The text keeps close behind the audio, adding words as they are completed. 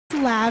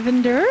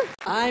Lavender.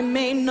 I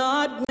may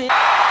not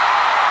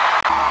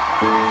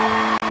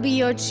be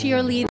your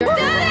cheerleader.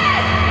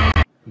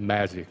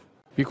 Magic.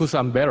 Because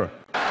I'm better.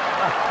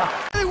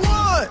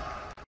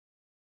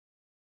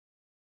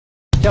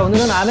 자,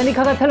 오늘은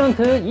아메리카가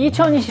탤런트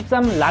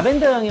 2023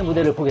 라벤더 양의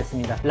무대를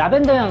보겠습니다.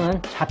 라벤더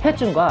양은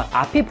자폐증과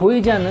앞이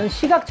보이지 않는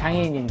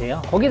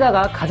시각장애인인데요.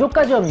 거기다가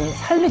가족까지 없는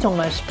삶이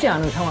정말 쉽지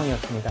않은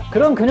상황이었습니다.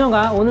 그런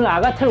그녀가 오늘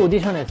아가텔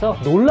오디션에서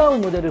놀라운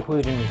무대를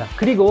보여줍니다.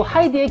 그리고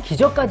하이디의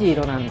기적까지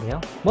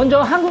일어나는데요. 먼저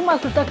한국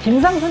마술사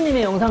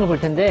김상수님의 영상을 볼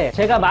텐데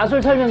제가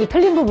마술 설명이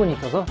틀린 부분이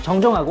있어서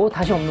정정하고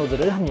다시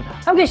업로드를 합니다.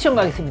 함께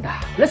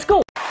시청하겠습니다.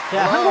 렛츠고!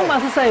 자, 한국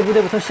마술사의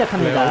무대부터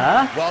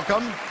시작합니다.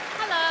 Welcome.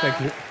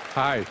 Thank you.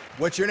 Hi.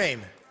 What's your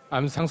name?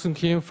 I'm Sang-soon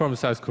Kim from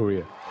South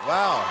Korea.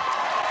 Wow.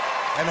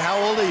 And how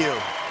old are you?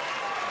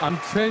 I'm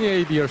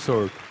 28 years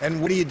old. And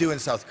what do you do in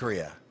South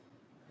Korea?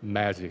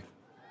 Magic.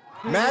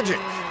 Magic.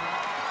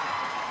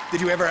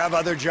 Did you ever have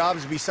other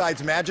jobs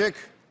besides magic?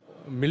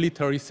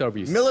 Military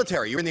service.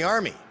 Military. You're in the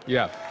army.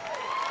 Yeah.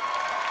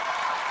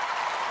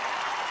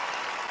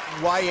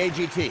 Why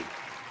AGT?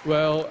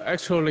 Well,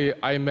 actually,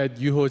 I met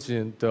Yoo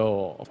Ho-jin,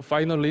 the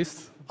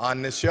finalist.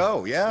 On this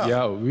show, yeah.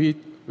 Yeah, we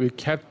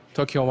kept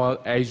talking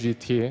about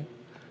AGT,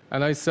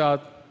 and I thought,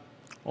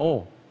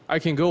 oh, I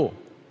can go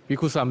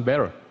because I'm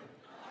better.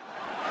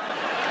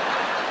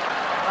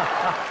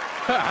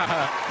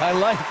 I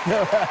like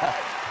that.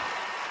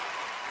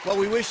 Well,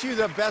 we wish you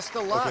the best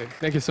of luck. Okay,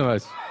 thank you so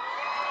much.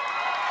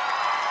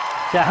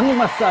 자, 한국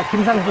마술사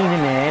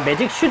김상수님의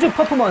매직 슈즈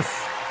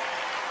퍼포먼스.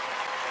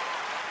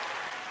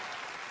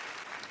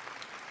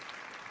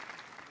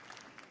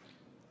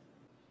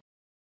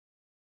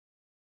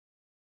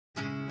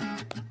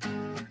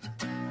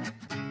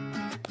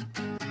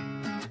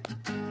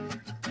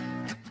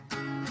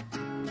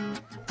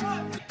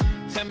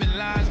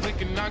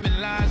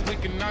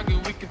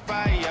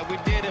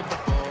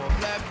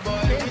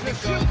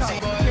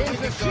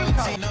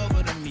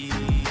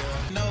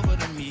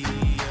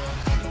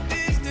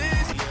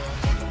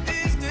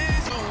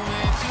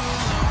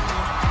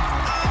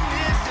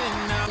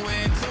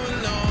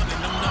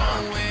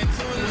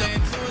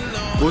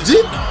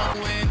 뭐지?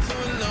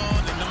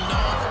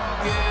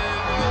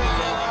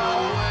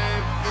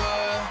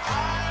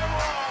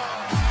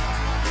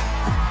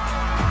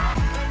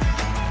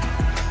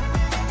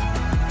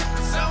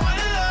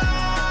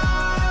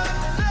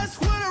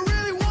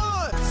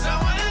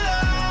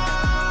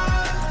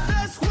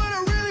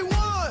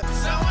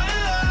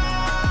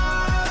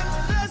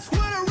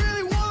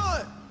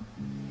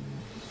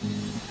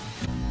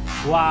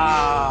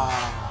 와.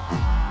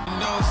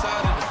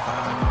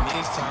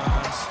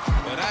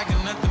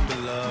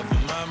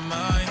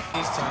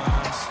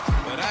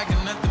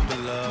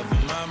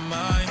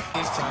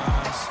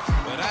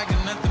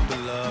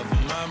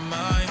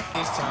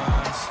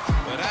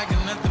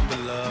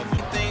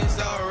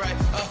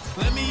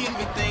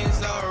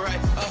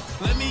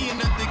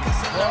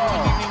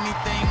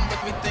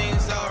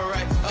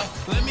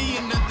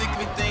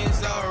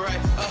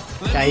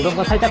 자, 이번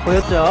거 살짝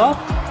보였죠?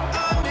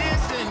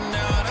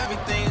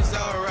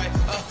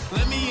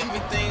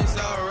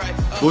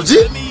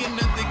 뭐지?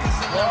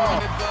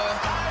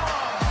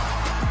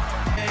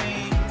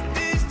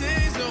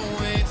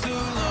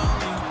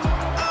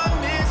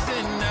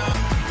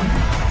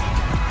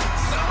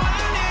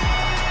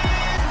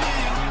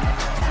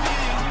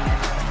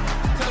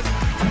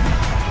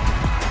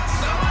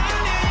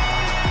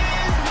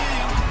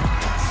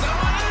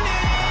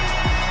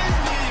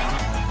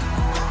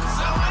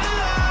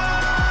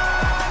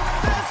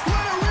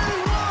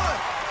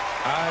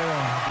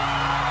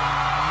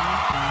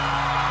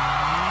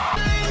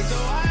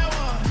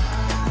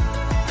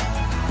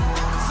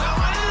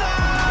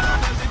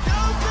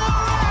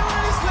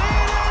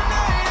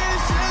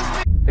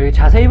 여기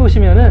자세히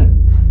보시면은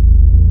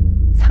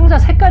상자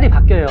색깔이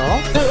바뀌어요.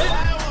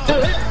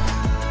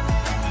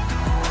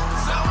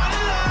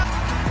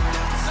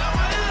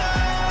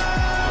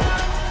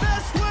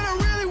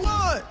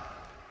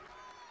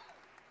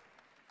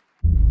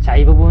 자,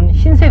 이 부분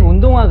흰색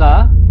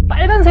운동화가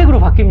빨간색으로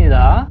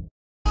바뀝니다.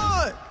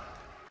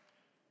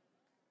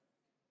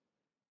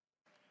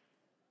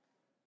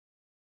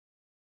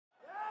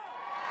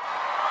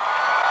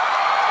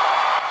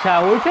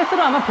 자, 올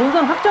패스로 아마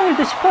본선 확정일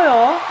듯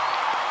싶어요.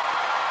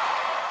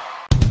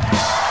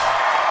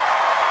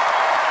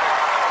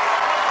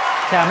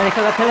 자,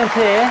 아메리카가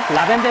탤런트의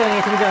라벤더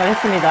양이 등장을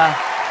했습니다.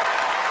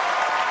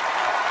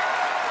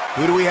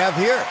 Who do we have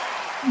here?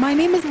 My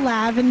name is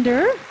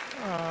Lavender.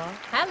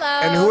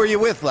 Hello. And who are you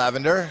with,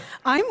 Lavender?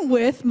 I'm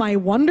with my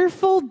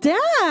wonderful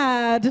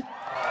dad.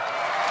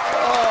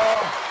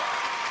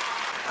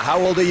 How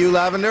old are you,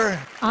 Lavender?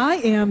 I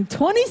am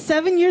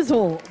 27 years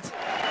old.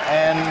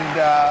 And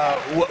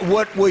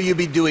what will you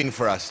be doing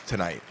for us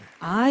tonight?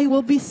 I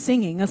will be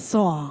singing a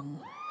song.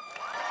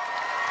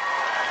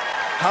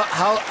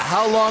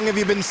 How long have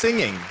you been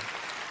singing?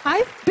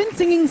 I've been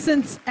singing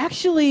since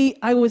actually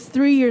I was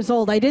 3 years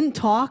old. I didn't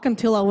talk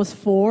until I was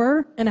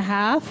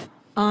 4.5.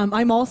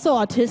 I'm also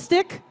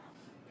autistic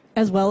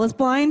as well as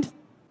blind.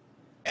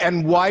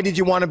 And why did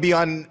you want to be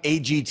on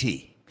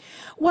AGT?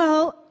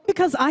 Well,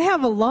 because I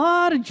have a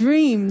lot of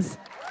dreams.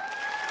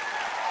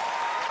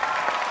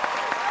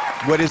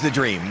 What is the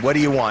dream? What do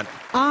you want?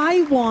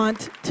 I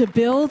want to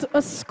build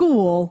a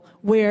school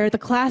where the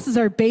classes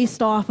are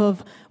based off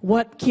of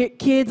what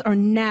kids are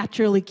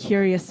naturally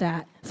curious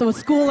at. So a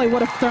school I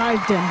would have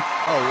thrived in.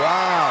 Oh,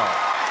 wow.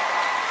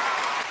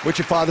 What's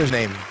your father's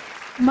name?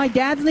 My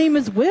dad's name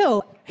is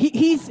Will.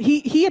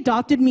 He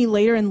adopted me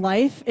later in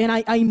life, and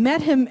I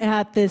met him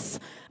at this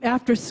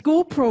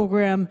after-school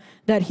program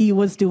that he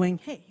was doing.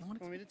 Hey, you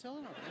want me to tell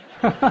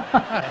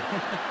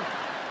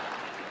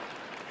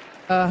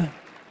him?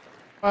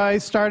 I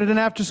started an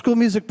after-school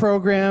music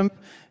program,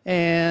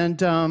 and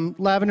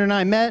Lavender and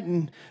I met,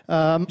 and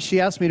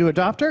she asked me to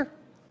adopt her.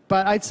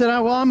 But I said,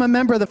 well, I'm a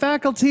member of the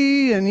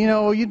faculty,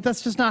 and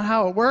that's just not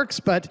how it works.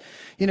 But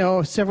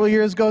several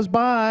years goes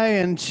by,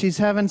 and she's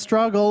having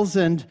struggles,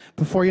 and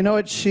before you know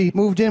it, she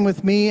moved in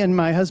with me and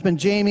my husband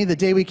Jamie the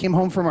day we came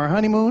home from our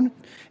honeymoon.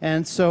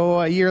 And so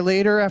a year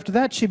later, after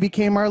that, she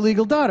became our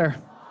legal daughter.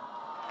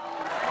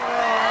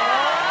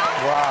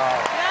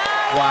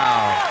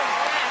 Wow.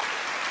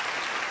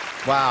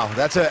 Wow,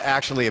 that's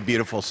actually a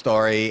beautiful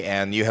story,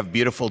 and you have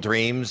beautiful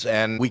dreams,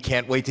 and we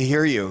can't wait to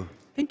hear you.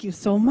 Thank you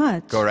so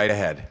much. Go right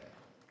ahead.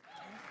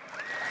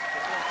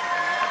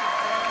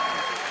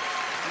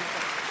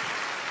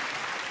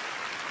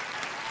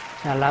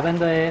 자,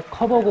 라벤더의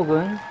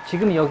커버곡은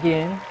지금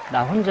여기엔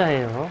나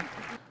혼자예요.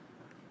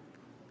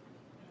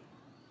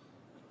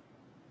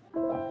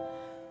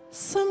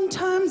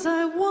 Sometimes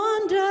I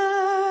wonder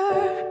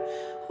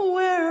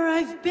where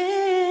I've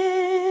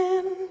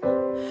been,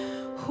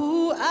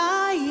 who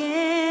I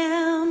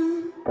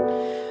am,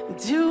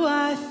 do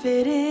I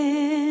fit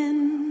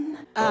in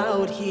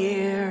out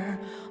here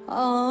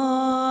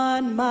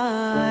on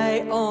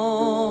my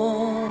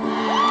own?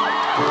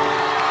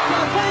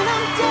 But when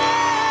I'm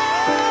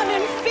down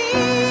and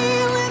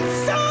feeling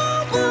so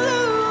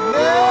blue,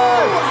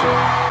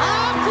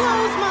 I'll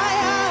close my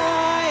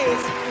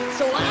eyes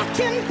so I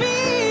can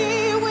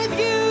be with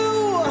you.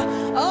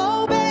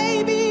 Oh,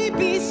 baby,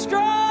 be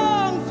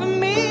strong for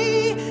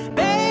me.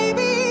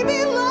 Baby,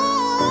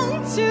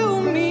 belong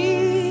to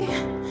me.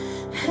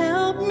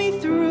 Help me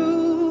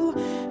through,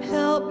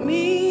 help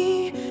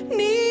me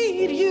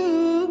need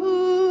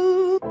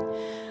you.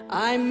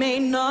 I may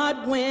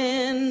not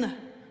win,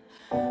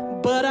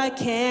 but I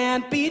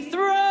can't be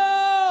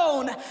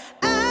thrown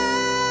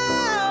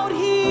out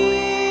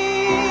here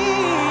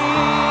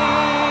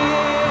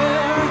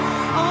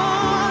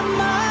on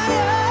my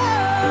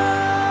own.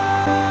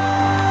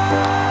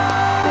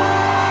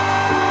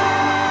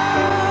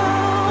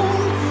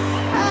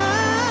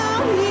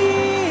 Out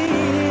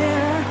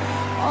here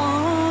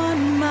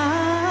on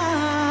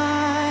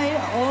my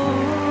own.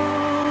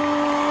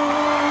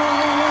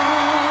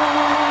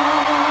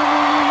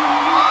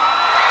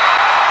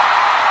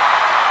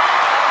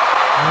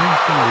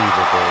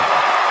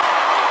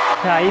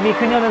 자, 이미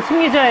그녀는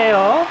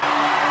승리자예요.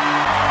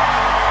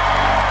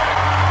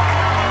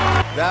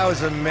 That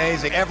was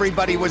amazing.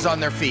 Everybody was on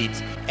their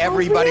feet.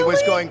 Everybody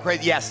was going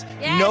crazy. Yes,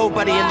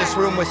 nobody in this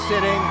room was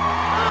sitting.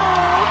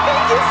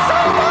 Thank you so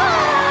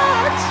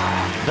much.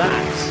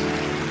 That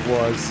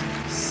was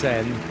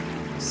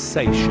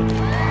sensational.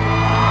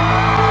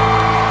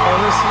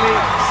 Honestly,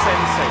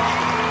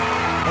 sensational.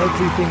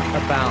 Everything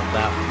about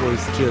that was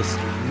just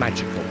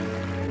magical.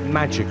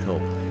 Magical.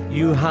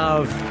 You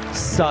have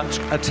such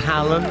a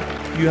talent.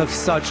 You have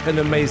such an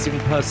amazing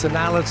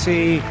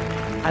personality.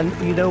 And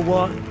you know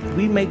what?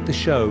 We make the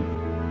show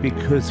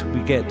because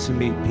we get to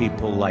meet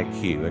people like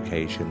you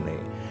occasionally.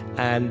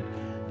 And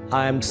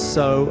I am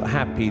so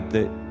happy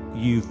that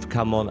you've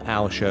come on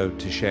our show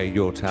to share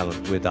your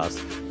talent with us,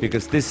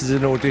 because this is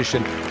an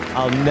audition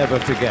I'll never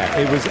forget.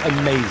 It was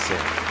amazing.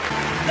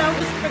 That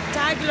was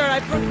spectacular. I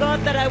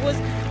forgot that I was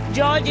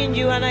judging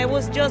you and I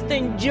was just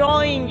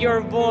enjoying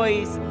your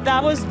voice.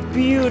 That was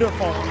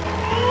beautiful.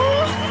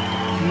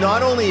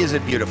 Not only is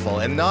it beautiful,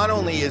 and not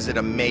only is it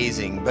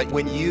amazing, but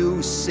when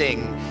you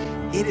sing,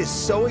 it is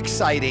so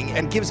exciting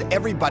and gives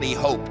everybody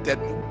hope that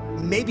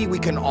maybe we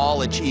can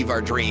all achieve our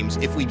dreams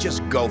if we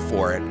just go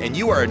for it. And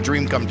you are a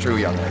dream come true,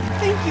 young lady.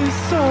 Thank you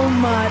so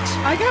much.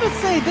 I gotta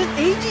say, this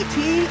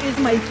AGT is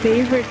my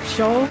favorite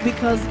show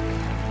because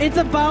it's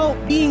about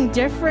being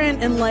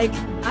different and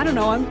I don't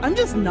know, I'm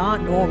just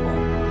not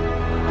normal.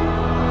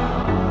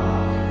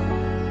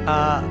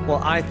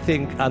 Well, I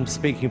think I'm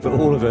speaking for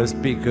all of us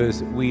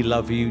because we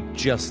love you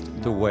just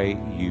the way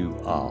you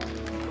are.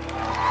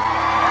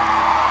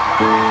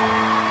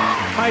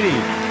 Heidi,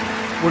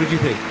 what did you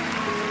think?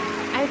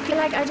 I feel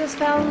like I just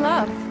fell in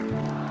love.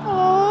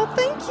 Oh,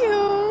 thank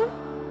you.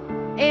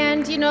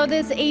 And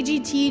this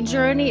AGT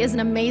journey is an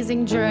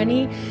amazing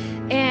journey.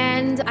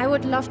 And I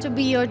would love to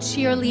be your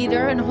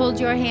cheerleader and hold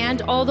your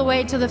hand all the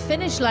way to the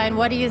finish line.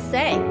 What do you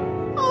say?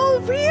 Oh,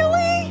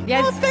 really?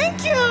 Yes. Oh,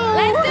 thank you.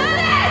 Let's do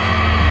this!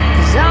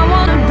 자,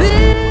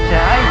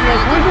 이제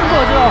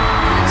골든버저.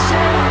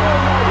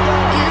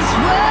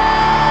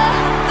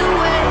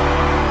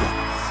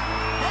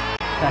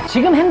 자,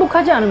 지금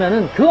행복하지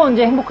않으면 그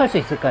언제 행복할 수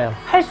있을까요?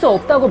 할 수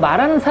없다고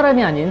말하는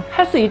사람이 아닌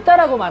할 수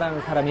있다라고 말하는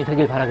사람이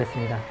되길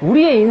바라겠습니다.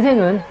 우리의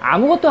인생은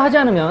아무것도 하지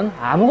않으면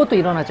아무것도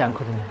일어나지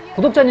않거든요.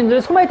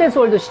 구독자님들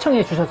소마의댄스월드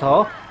시청해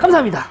주셔서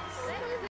감사합니다.